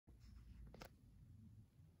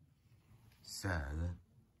So,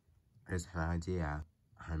 I just had an idea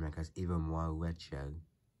how to make us even more retro.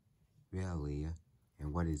 Really?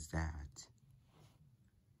 And what is that?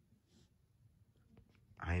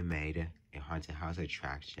 I made a haunted house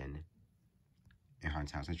attraction. A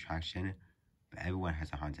haunted house attraction? But everyone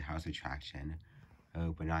has a haunted house attraction.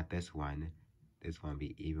 Oh, but not this one. This one will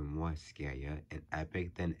be even more scarier and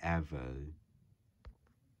epic than ever.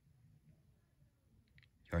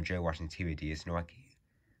 You enjoy watching TV, do you, Snorky?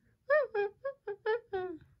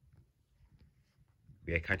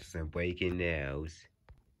 We are catching some breaking news.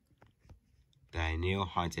 The new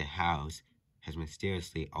haunted house has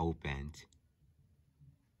mysteriously opened.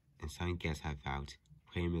 And some guests have felt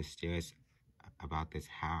pretty mysterious about this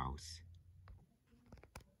house.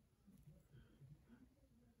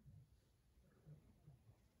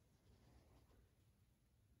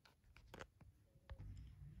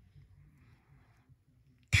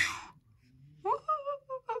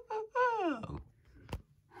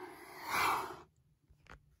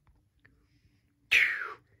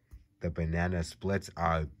 The banana splits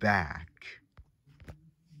are back.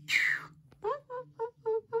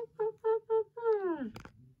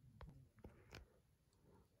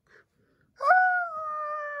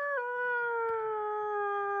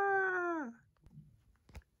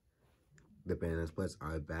 The banana splits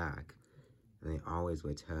are back, and they always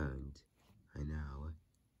returned. I know.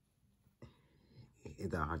 If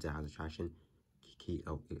the haunted house attraction keep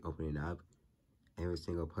opening up, every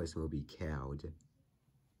single person will be killed.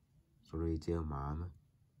 So what do we do, Mom?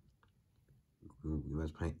 We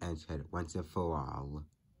must put an end to it once and for all.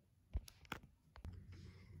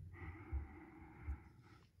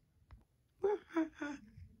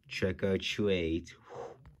 Trick or treat.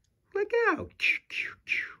 Look out.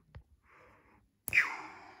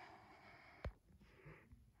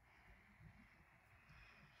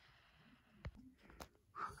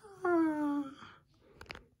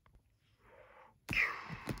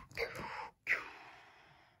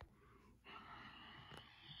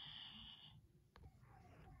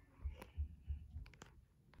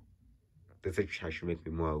 This attraction makes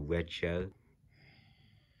me more retro.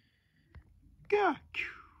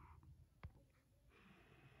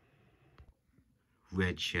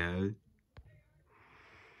 Retro.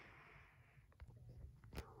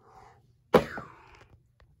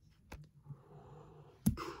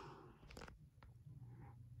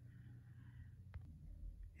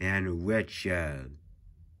 And retro.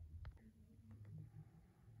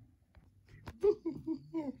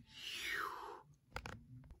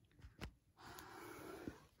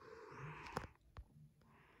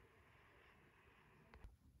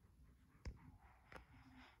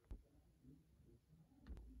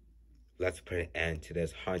 Let's put an end to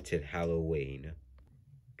this haunted Halloween.